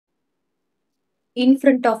In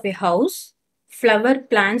front of a house, flower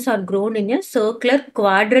plants are grown in a circular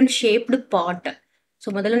quadrant shaped pot.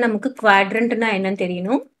 So முதல்ல நமக்கு quadrant னா என்னன்னு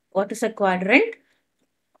தெரியணும். What is a quadrant?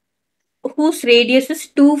 Whose radius is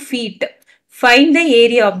 2 feet. Find the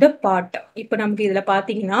area of the pot. இப்போ நமக்கு இதுல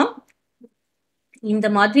பாத்தீங்கன்னா இந்த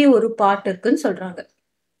மாதிரி ஒரு part இருக்குன்னு சொல்றாங்க.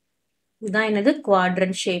 இதுதான் என்னது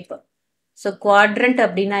quadrant shape. So quadrant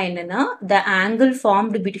அப்படின்னா என்னன்னா the angle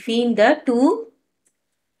formed between the two.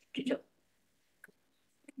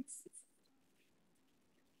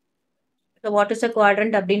 So what is a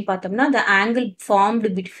quadrant அப்படின்னு பார்த்தோம்னா the angle formed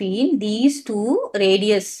between these two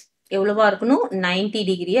radius எவ்வளவா இருக்கணும் 90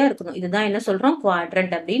 டிகிரியா இருக்கணும். இதுதான் என்ன சொல்றோம்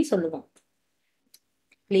quadrant அப்படின்னு சொல்லுவோம்.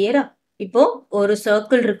 கிளியரா? இப்போ ஒரு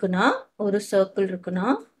சர்க்கிள் இருக்குன்னா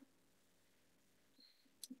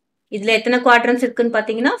இதுல எத்தனை குவாட்ரன்ஸ் இருக்குன்னு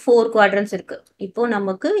பாத்தீங்கன்னா 4 குவாட்ரன்ஸ் இருக்கு. இப்போ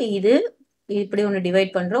நமக்கு இது இப்படி ஒன்னு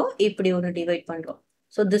டிவைட் பண்றோம், இப்படி ஒன்னு டிவைட் பண்றோம்.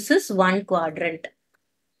 So this is one quadrant.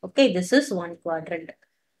 Okay, this is one quadrant.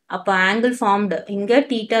 அப்ப angle formed இங்க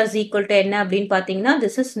theta is equal to என்ன அப்படின்னு பாத்தீங்கன்னா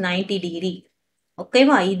this is 90 degree.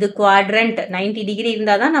 ஓகேவா? இது quadrant 90 டிகிரி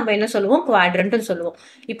இருந்தாதான் நம்ம என்ன சொல்லுவோம் quadrant சொல்லுவோம்.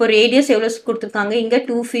 இப்போ ரேடியஸ் எவ்வளவு கொடுத்திருக்காங்க? இங்க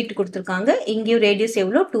 2 feet கொடுத்திருக்காங்க. இங்கேயும் ரேடியஸ்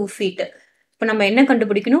எவ்வளவு 2 feet. இப்போ நம்ம என்ன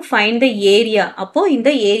கண்டுபிடிக்கணும்? Find the area. அப்போ இந்த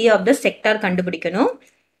area of the sector கண்டுபிடிக்கணும்.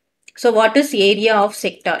 So what is area of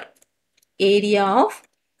sector? Area of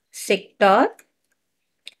sector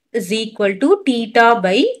is equal to theta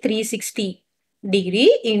by 360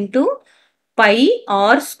 degree into pi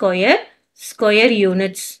r square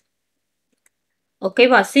units.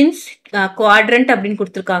 ஓகேவா? சின்ஸ் குவாட்ரண்ட் அப்படின்னு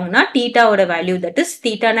கொடுத்துருக்காங்கன்னா தீட்டாவோட வேல்யூ தட் இஸ்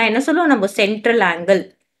தீட்டானா என்ன சொல்லுவோம் நம்ம central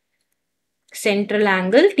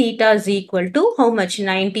angle theta is equal to how much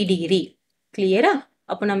 90 degree. கிளியரா?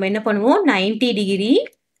 அப்போ நம்ம என்ன பண்ணுவோம் 90 degree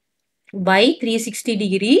by 360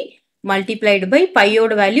 degree multiplied by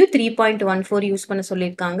பையோட வேல்யூ 3.14 யூஸ் பண்ண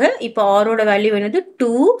சொல்லியிருக்காங்க. இப்போ ஆரோட வேல்யூ என்னது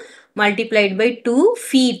 2 multiplied by 2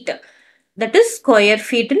 feet. that is square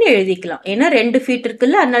feet னு எழுதிக்கலாம். ஏன்னா 2 feet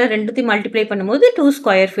இருக்குல்ல, அதனால ரெண்டுத்தையும் மல்டிப்ளை பண்ணும்போது 2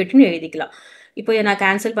 square feet னு எழுதிக்கலாம். இப்போ நான்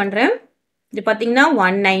கேன்சல் பண்றேன். இது பாத்தீங்கன்னா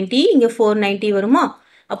 190, இங்க 490 வருமா?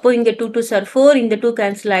 அப்போ இங்க 2 2s are 4, இந்த 2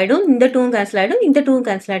 கேன்சல் ஆயிடும், இந்த 2 கேன்சல் ஆயிடும், இந்த 2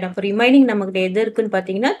 கேன்சல் ஆயிடும். அப்போ ரிமைனிங் நமக்கு எது இருக்குன்னு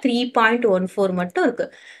பாத்தீங்கன்னா 3.14 மட்டும் இருக்கு.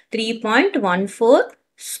 3.14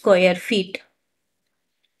 square feet.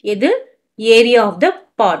 இது ஏரியா ஆஃப் த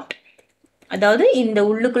பாட். அதாவது இந்த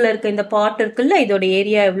உள்ளுக்குள்ள இருக்க இந்த பாட் இருக்குல்ல, இதோட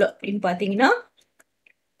ஏரியா எவ்வளோ அப்படின்னு பாத்தீங்கன்னா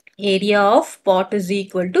area of pot is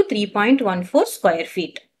equal to 3.14 square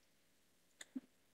feet.